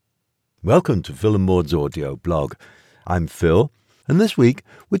Welcome to Phil and Maud's audio blog. I'm Phil, and this week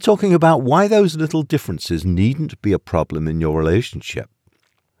we're talking about why those little differences needn't be a problem in your relationship.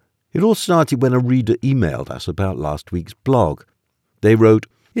 It all started when a reader emailed us about last week's blog. They wrote,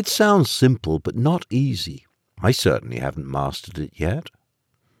 "It sounds simple but not easy. I certainly haven't mastered it yet."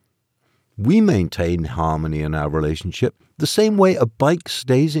 We maintain harmony in our relationship the same way a bike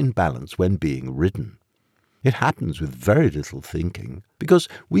stays in balance when being ridden. It happens with very little thinking, because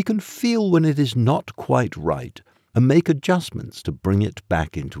we can feel when it is not quite right and make adjustments to bring it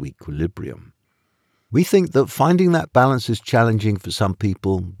back into equilibrium. We think that finding that balance is challenging for some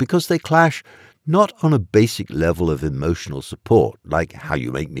people because they clash not on a basic level of emotional support, like how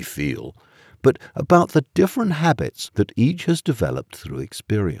you make me feel, but about the different habits that each has developed through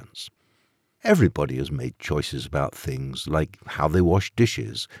experience. Everybody has made choices about things like how they wash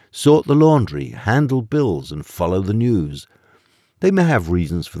dishes, sort the laundry, handle bills, and follow the news. They may have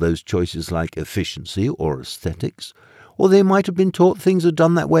reasons for those choices like efficiency or aesthetics, or they might have been taught things are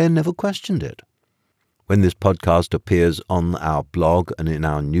done that way and never questioned it. When this podcast appears on our blog and in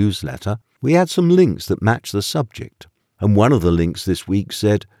our newsletter, we add some links that match the subject. And one of the links this week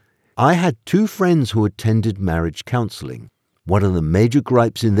said, "I had 2 friends who attended marriage counseling. One of the major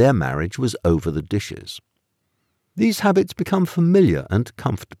gripes in their marriage was over the dishes." These habits become familiar and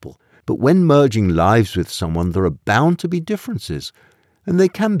comfortable, but when merging lives with someone there are bound to be differences, and they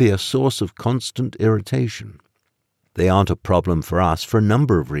can be a source of constant irritation. They aren't a problem for us for a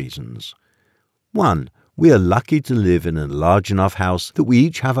number of reasons. 1. We are lucky to live in a large enough house that we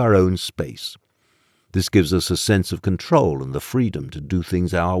each have our own space. This gives us a sense of control and the freedom to do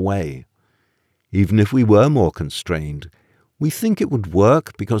things our way. Even if we were more constrained, we think it would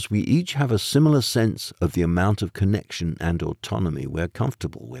work because we each have a similar sense of the amount of connection and autonomy we're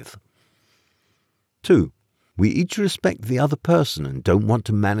comfortable with. 2. We each respect the other person and don't want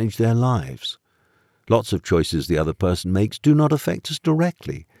to manage their lives. Lots of choices the other person makes do not affect us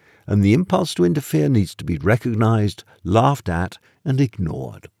directly, and the impulse to interfere needs to be recognized, laughed at, and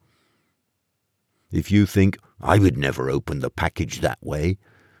ignored. If you think, "I would never open the package that way,"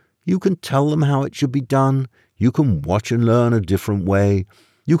 you can tell them how it should be done. You can watch and learn a different way.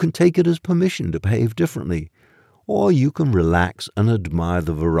 You can take it as permission to behave differently. Or you can relax and admire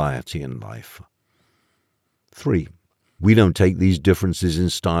the variety in life. 3. We don't take these differences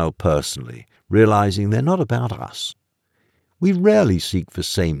in style personally, realizing they're not about us. We rarely seek for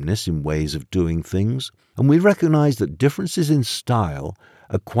sameness in ways of doing things, and we recognize that differences in style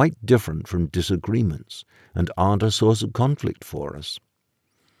are quite different from disagreements and aren't a source of conflict for us.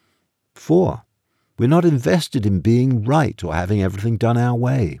 4. We're not invested in being right or having everything done our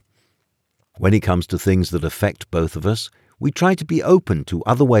way. When it comes to things that affect both of us, we try to be open to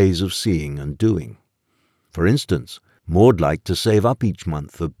other ways of seeing and doing. For instance, Maud liked to save up each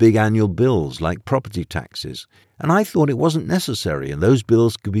month for big annual bills like property taxes, and I thought it wasn't necessary and those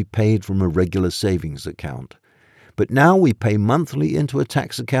bills could be paid from a regular savings account. But now we pay monthly into a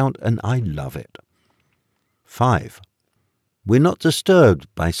tax account and I love it. 5. We're not disturbed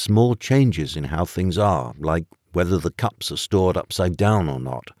by small changes in how things are, like whether the cups are stored upside down or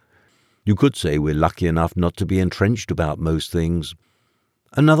not. You could say we're lucky enough not to be entrenched about most things.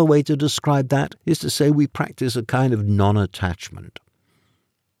 Another way to describe that is to say we practice a kind of non-attachment.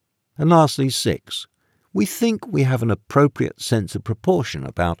 And lastly, 6. We think we have an appropriate sense of proportion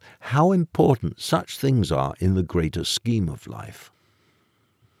about how important such things are in the greater scheme of life.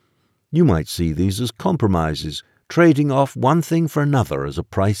 You might see these as compromises, trading off one thing for another as a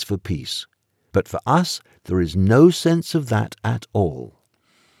price for peace. But for us, there is no sense of that at all.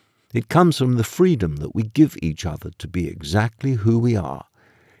 It comes from the freedom that we give each other to be exactly who we are,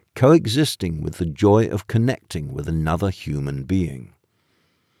 coexisting with the joy of connecting with another human being.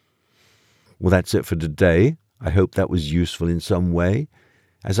 Well, that's it for today. I hope that was useful in some way.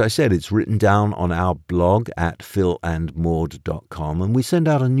 As I said, it's written down on our blog at philandmaud.com, and we send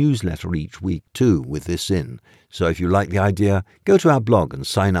out a newsletter each week too with this in. So if you like the idea, go to our blog and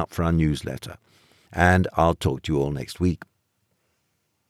sign up for our newsletter. And I'll talk to you all next week.